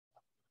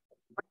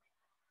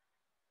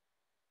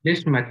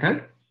list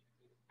method.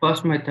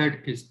 First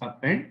method is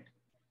append.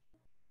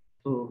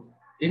 So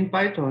in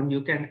Python,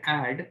 you can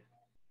add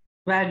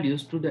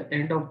values to the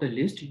end of the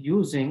list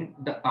using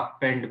the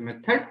append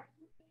method.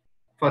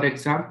 For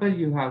example,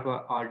 you have an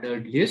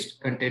ordered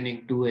list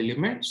containing two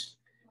elements.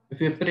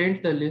 If you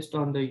print the list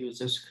on the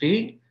user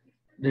screen,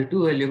 the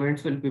two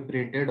elements will be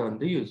printed on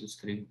the user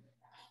screen.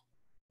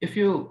 If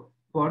you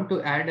want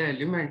to add an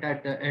element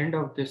at the end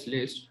of this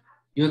list,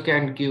 you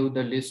can give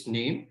the list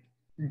name,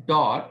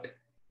 dot,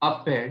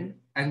 append,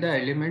 and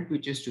the element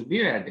which is to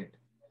be added.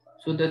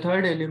 So the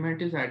third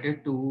element is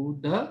added to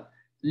the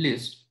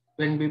list.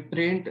 When we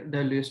print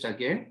the list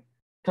again,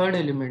 third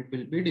element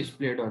will be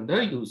displayed on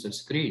the user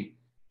screen.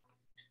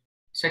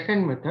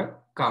 Second method,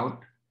 count.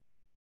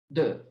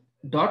 The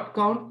dot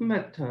count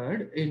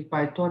method in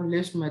Python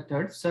list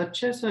method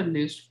searches a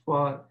list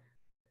for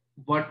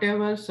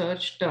whatever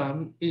search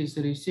term is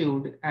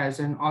received as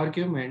an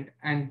argument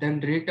and then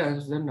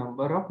returns the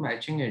number of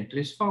matching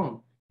entries found.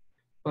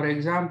 For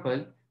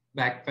example,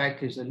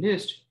 backpack is a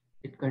list.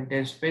 It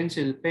contains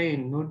pencil,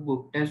 pen,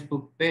 notebook,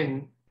 textbook,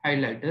 pen,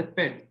 highlighter,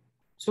 pen.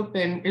 So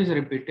pen is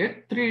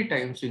repeated 3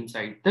 times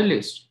inside the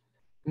list.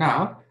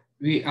 Now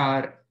we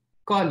are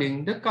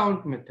calling the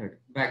count method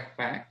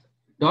backpack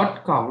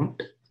dot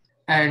count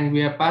and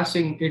we are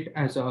passing it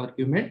as an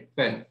argument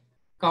pen.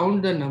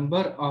 Count the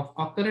number of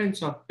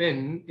occurrence of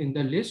pen in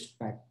the list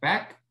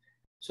backpack.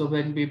 So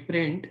when we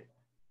print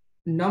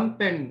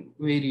numPen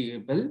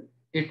variable,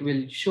 it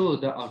will show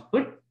the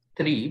output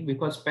 3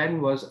 because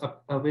pen was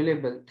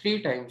available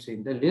 3 times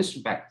in the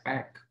list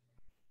backpack.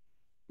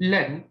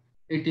 Len,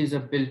 it is a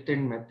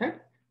built-in method.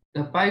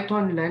 The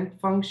Python len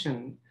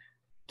function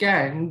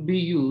can be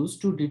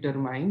used to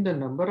determine the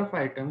number of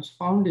items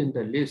found in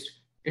the list.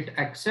 It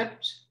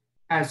accepts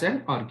as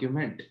an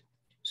argument.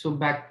 So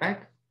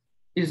backpack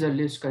is a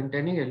list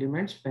containing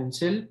elements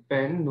pencil,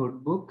 pen,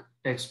 notebook,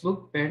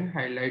 textbook, pen,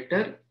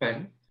 highlighter,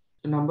 pen.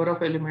 The number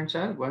of elements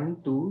are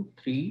 1, 2,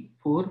 3,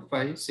 4,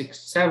 5, 6,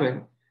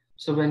 7.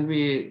 So when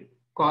we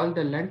call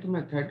the length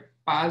method,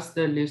 pass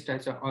the list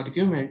as an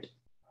argument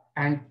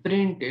and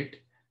print it,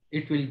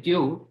 it will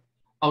give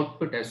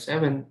output as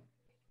 7.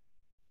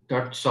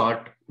 Dot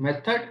sort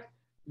method.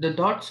 The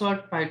dot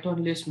sort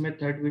Python list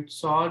method which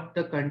sort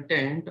the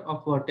content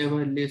of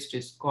whatever list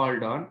is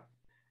called on.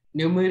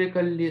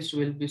 Numerical list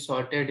will be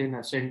sorted in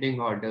ascending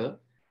order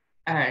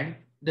and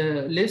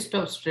the list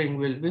of string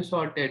will be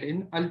sorted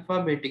in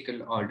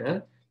alphabetical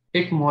order.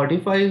 It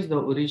modifies the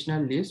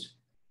original list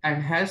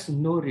and has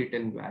no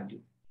written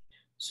value.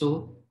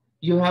 So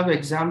you have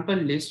example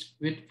list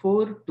with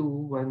 4, 2,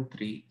 1,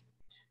 3.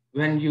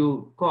 When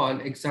you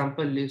call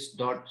example list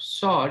dot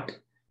sort,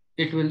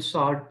 it will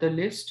sort the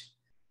list.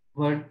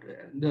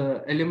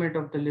 The element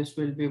of the list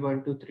will be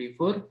 1, 2, 3,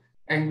 4,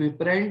 and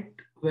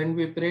when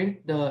we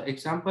print the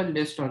example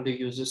list on the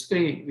user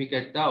screen, we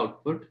get the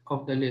output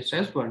of the list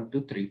as 1,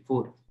 2, 3,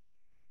 4.